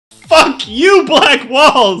Fuck you, black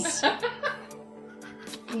walls!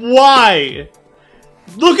 Why?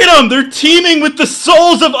 Look at them! They're teeming with the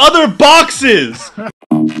souls of other boxes!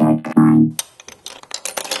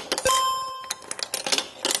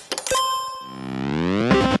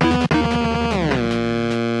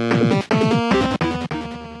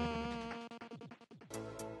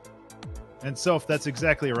 And Soph, that's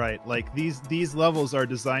exactly right. Like these levels are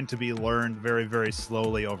designed to be learned very, very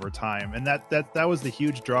slowly over time, and that was the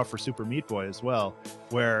huge draw for Super Meat Boy as well,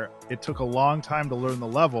 where it took a long time to learn the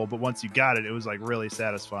level, but once you got it, it was like really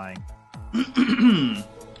satisfying.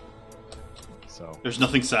 So there's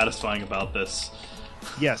nothing satisfying about this.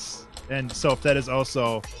 Yes, and Soph, that is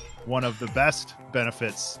also one of the best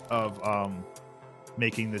benefits of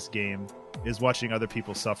making this game is watching other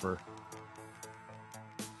people suffer.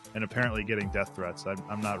 And apparently getting death threats.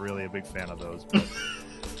 I'm not really a big fan of those, but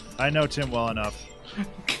I know Tim well enough.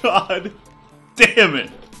 God damn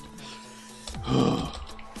it.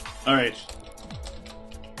 Alright.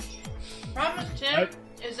 Problem with Tim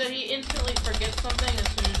is that he instantly forgets something as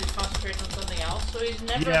soon as he concentrates on something else, so he's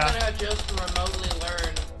never gonna just remotely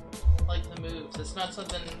learn like the moves. It's not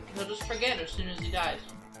something he'll just forget as soon as he dies.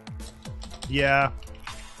 Yeah.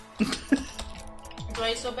 That's why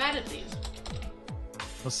he's so bad at these.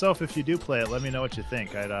 Well, Soph, if you do play it, let me know what you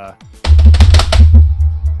think.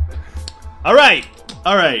 Alright,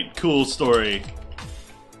 cool story.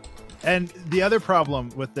 And the other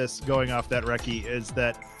problem with this, going off that recce, is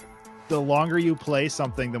that the longer you play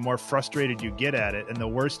something, the more frustrated you get at it, and the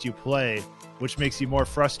worse you play, which makes you more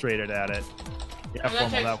frustrated at it. Yeah, and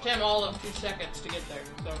that takes Tim all of 2 seconds to get there,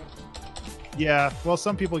 so... Yeah, well,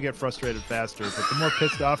 some people get frustrated faster, but the more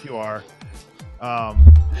pissed off you are,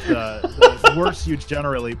 the worse you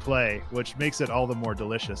generally play, which makes it all the more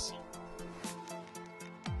delicious.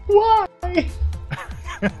 Why? Ben,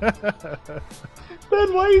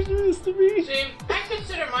 why you do this to me? See, I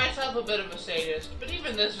consider myself a bit of a sadist, but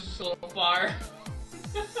even this is a little far.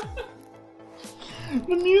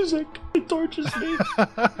 The music, it tortures me.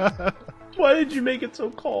 Why did you make it so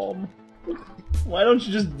calm? Why don't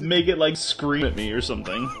you just make it like scream at me or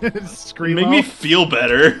something? Scream Make me feel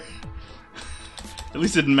better. At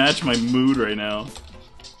least it didn't match my mood right now.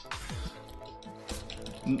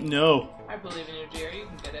 No. I believe in you, dear. You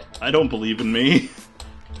can get it. I don't believe in me.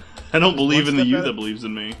 I don't believe in the you that believes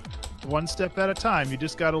in me. One step at a time. You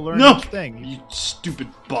just gotta learn each thing. You stupid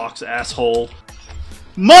box asshole.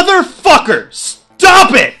 Motherfucker!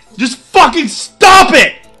 Stop it! Just fucking stop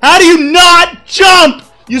it! How do you not jump?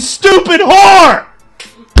 You stupid whore!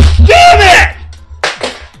 Damn it!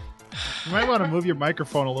 You might want to move your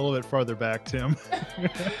microphone a little bit farther back, Tim.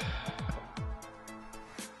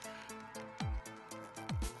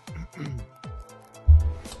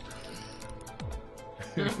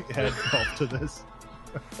 Add golf to this.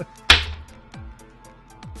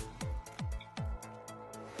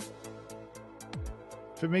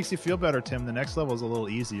 If it makes you feel better, Tim, the next level is a little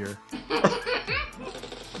easier.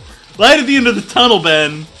 Light at the end of the tunnel,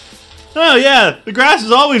 Ben. Oh yeah, the grass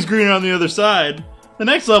is always greener on the other side. The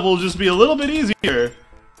next level will just be a little bit easier.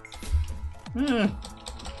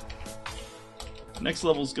 Next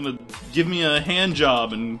level's gonna give me a hand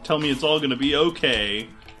job and tell me it's all gonna be okay.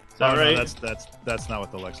 Is that right? No, that's not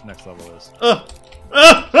what the next level is. I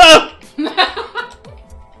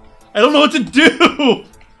don't know what to do.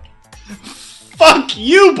 Fuck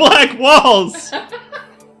you, black walls.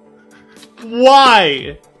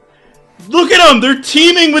 Why? Look at them! They're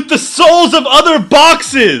teeming with the souls of other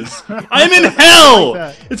boxes! I'm in hell!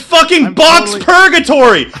 It's fucking box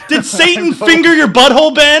purgatory! Did Satan finger your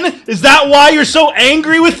butthole, Ben? Is that why you're so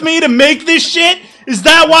angry with me to make this shit? Is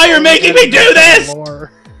that why you're making me do this?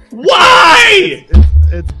 Why?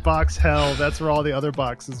 It's box hell. That's where all the other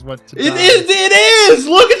boxes went to die. It is!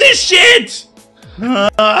 Look at this shit!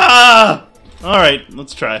 Alright,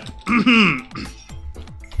 let's try.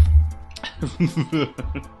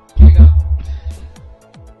 Here you go.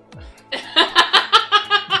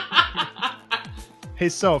 Hey,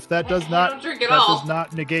 Soph, that does not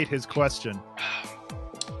negate his question.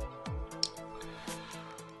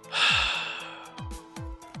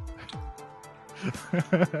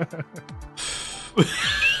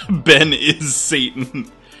 Ben is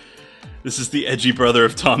Satan. This is the edgy brother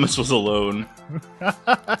of Thomas Was Alone.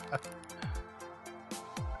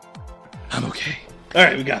 I'm okay.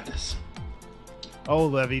 Alright, we got this. Oh,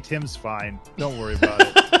 Levy, Tim's fine. Don't worry about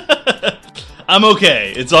it. I'm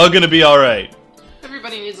okay. It's all gonna be alright.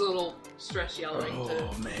 Everybody needs a little stress yelling to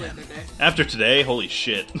live their day. After today, holy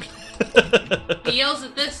shit. He yells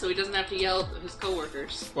at this so he doesn't have to yell at his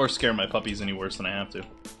coworkers. Or scare my puppies any worse than I have to.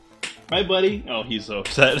 Right, buddy? Oh, he's so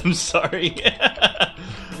upset. I'm sorry.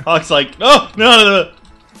 Hawk's like, oh, no.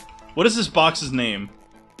 What is this box's name?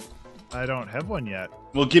 I don't have one yet.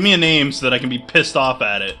 Well, give me a name so that I can be pissed off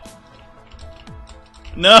at it.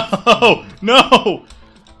 No! No!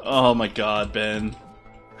 Oh my god, Ben.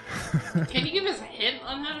 Can you give us a hint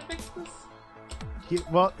on how to fix this?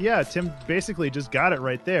 Well, yeah, Tim basically just got it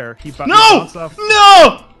right there. No!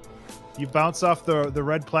 No! You bounce off the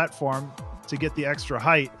red platform to get the extra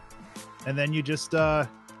height, and then you just, yeah.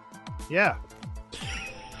 Yeah,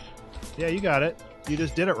 you got it. You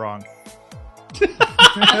just did it wrong.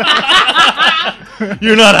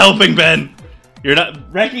 You're not helping, Ben. You're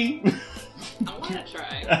not... Reki? I want to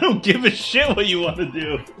try. I don't give a shit what you want to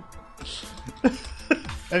do.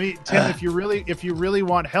 I mean, Tim, if you really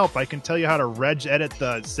want help, I can tell you how to reg edit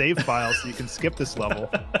the save file so you can skip this level.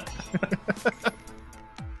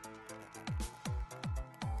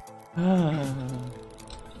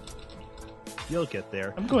 You'll get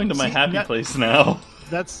there. I'm going to my happy place now.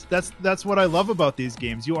 That's what I love about these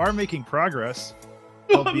games. You are making progress,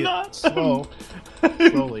 albeit not.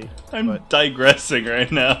 slowly. I'm digressing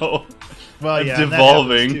right now. Well, I'm yeah,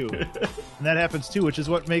 devolving. And that happens too, which is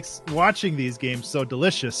what makes watching these games so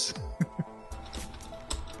delicious.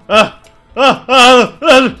 Hey,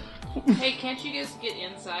 can't you guys get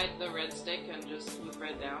inside the red stick and just move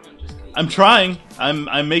red down and just? I'm trying.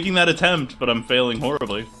 I'm making that attempt, but I'm failing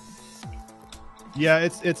horribly. Yeah,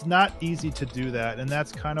 it's not easy to do that, and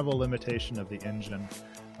that's kind of a limitation of the engine.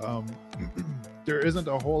 There isn't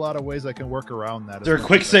a whole lot of ways I can work around that. Is there a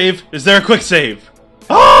quick save? Is there a quick save?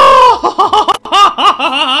 Oh!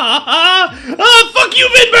 Fuck you,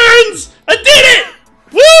 Ben Burns! I did it!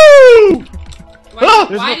 Woo!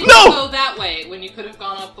 Why did you go that way when you could have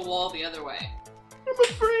gone up the wall the other way? I'm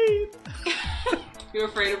afraid. You're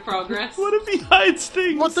afraid of progress? What if he hides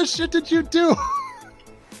things? What the shit did you do?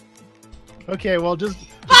 Okay, well, just...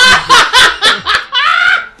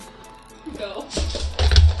 Go.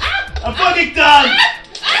 I'm fucking done!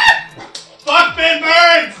 Fuck Ben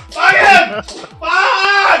Burns! Fuck him!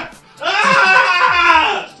 Fuck!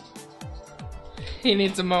 Ah! He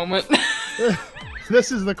needs a moment.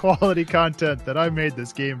 This is the quality content that I made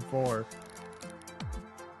this game for.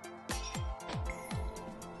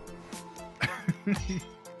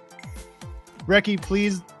 Reki,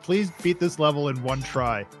 please beat this level in one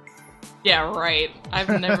try. Yeah, right. I've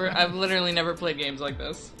literally never played games like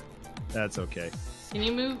this. That's okay. Can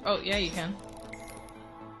you move? Oh, yeah, you can.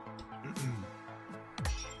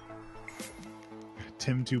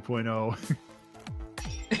 Tim 2.0.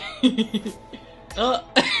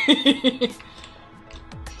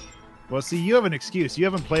 Well, see, you have an excuse. You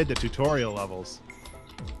haven't played the tutorial levels.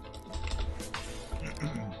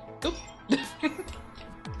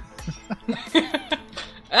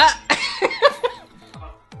 Ah!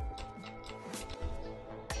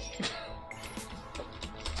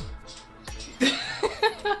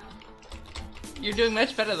 You're doing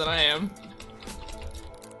much better than I am.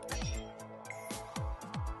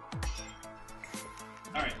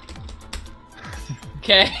 Alright.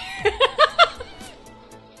 Okay.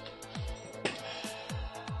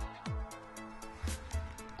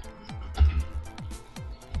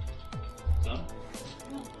 Done?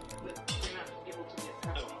 You're not able to get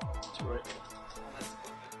past me. That's right.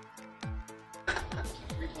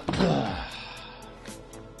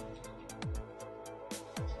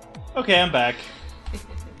 Okay, I'm back.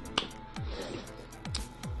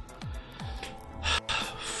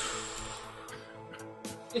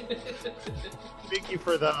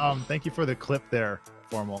 Thank you for the clip there,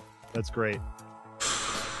 Formal. That's great.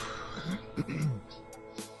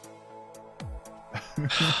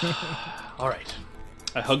 All right.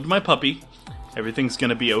 I hugged my puppy. Everything's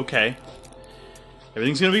gonna be okay.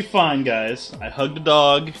 Everything's gonna be fine, guys. I hugged a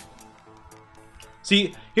dog.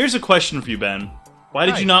 See, here's a question for you, Ben. Why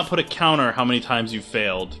did you not put a counter how many times you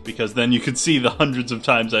failed? Because then you could see the hundreds of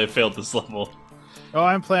times I failed this level. Oh,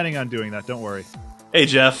 I'm planning on doing that. Don't worry. Hey,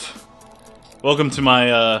 Jeff. Welcome to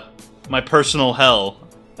my my personal hell.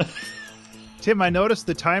 Tim, I noticed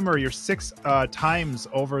the timer. You're 6 times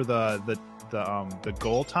over the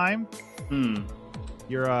goal time.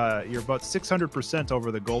 You're about 600%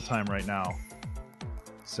 over the goal time right now.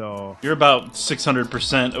 So You're about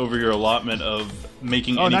 600% over your allotment of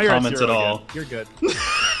making any now you're comments at all. Again. You're good.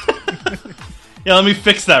 Yeah, let me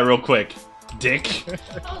fix that real quick, dick.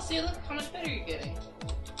 Oh, see, look how much better you're getting.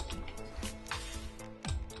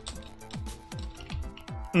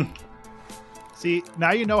 See,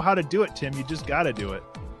 now you know how to do it, Tim. You just gotta do it.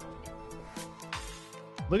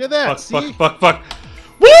 Look at that. Fuck.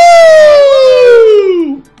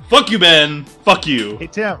 Woo! Fuck you, Ben. Fuck you. Hey,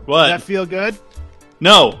 Tim. What? Does that feel good?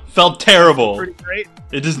 No, felt terrible. Pretty great.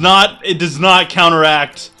 It does not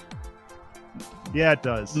counteract. Yeah, it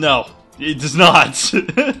does. No, it does not.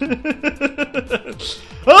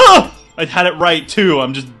 Oh! I had it right too.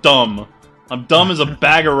 I'm just dumb. I'm dumb as a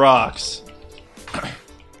bag of rocks.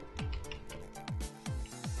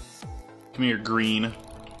 Come here, green.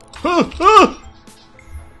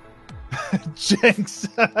 Jenks,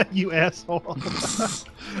 you asshole.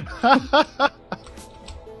 I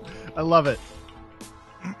love it.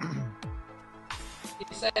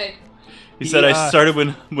 He said I started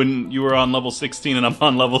when you were on level 16 and I'm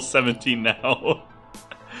on level 17 now.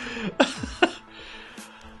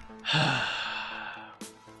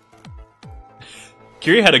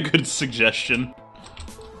 Kiri had a good suggestion.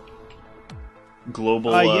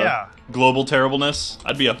 Global global terribleness.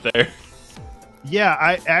 I'd be up there.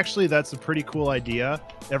 Yeah, that's a pretty cool idea.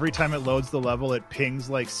 Every time it loads the level, it pings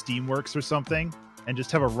like Steamworks or something, and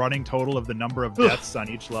just have a running total of the number of deaths on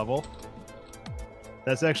each level.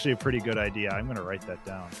 That's actually a pretty good idea. I'm gonna write that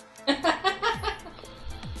down.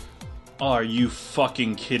 Are you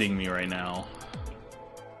fucking kidding me right now?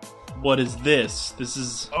 What is this? This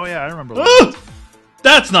is... Oh yeah, I remember.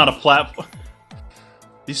 That's not a platform.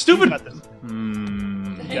 These stupid... You got this.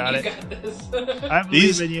 Got it. I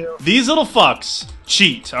believe in you. These little fucks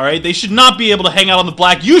cheat, alright? They should not be able to hang out on the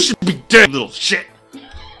black. You should be dead, little shit.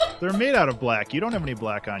 They're made out of black. You don't have any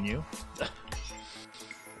black on you.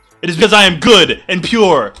 It is because I am good and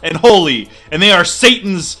pure and holy, and they are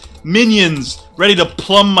Satan's minions ready to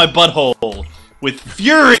plumb my butthole with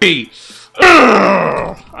fury.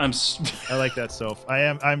 I like that, Soph.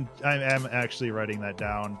 I'm actually writing that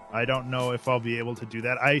down. I don't know if I'll be able to do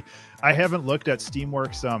that. I haven't looked at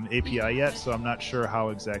Steamworks API yet, so I'm not sure how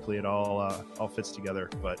exactly it all fits together.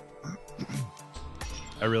 But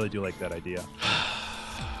I really do like that idea.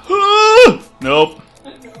 Nope.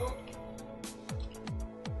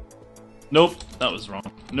 Nope, that was wrong.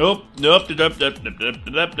 Nope. Nope. Nope.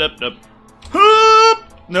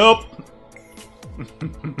 Nope.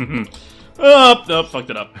 Oh, nope, fucked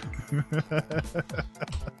it up.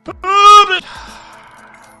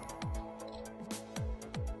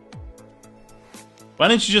 Why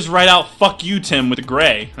didn't you just write out "fuck you, Tim" with a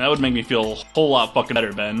gray? That would make me feel a whole lot fucking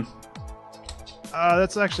better, Ben.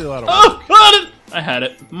 That's actually a lot of work. I had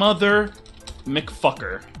it. Mother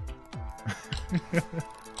McFucker.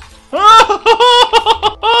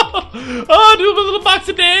 Oh, do a little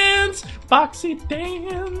boxy dance! Boxy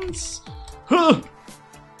dance! How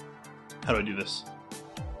do I do this?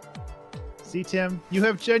 See, Tim, you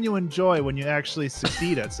have genuine joy when you actually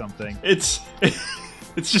succeed at something. It's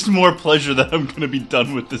just more pleasure that I'm gonna be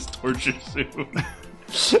done with this torture soon.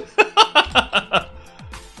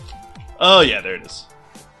 Oh yeah, there it is.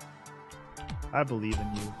 I believe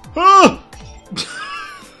in you.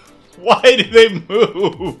 Why do they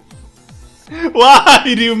move? Why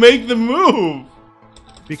do you make them move?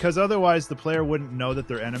 Because otherwise the player wouldn't know that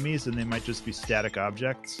they're enemies and they might just be static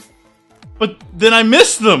objects. But then I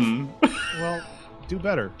miss them. Well, do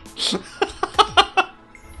better.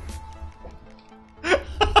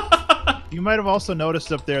 You might have also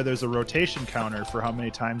noticed up there's a rotation counter for how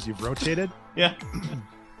many times you've rotated. Yeah.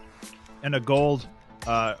 And a gold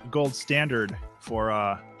standard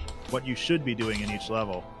for what you should be doing in each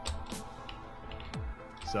level.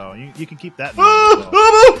 So you can keep that in mind as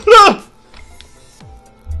well.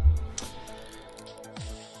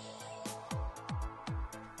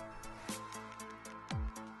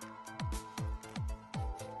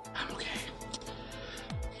 I'm okay.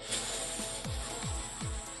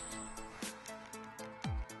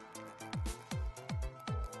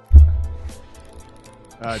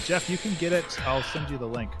 Jeff, you can get it. I'll send you the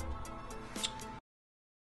link.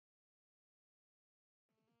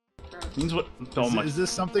 What? Oh is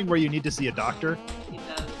this something where you need to see a doctor?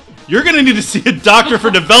 You're gonna need to see a doctor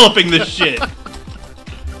for developing this shit.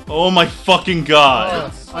 Oh my fucking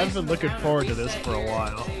god. Oh, I've been looking forward to this for a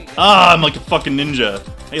while. Ah, I'm like a fucking ninja.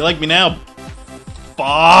 Hey, you like me now?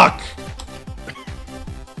 Fuck.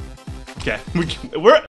 Okay, we're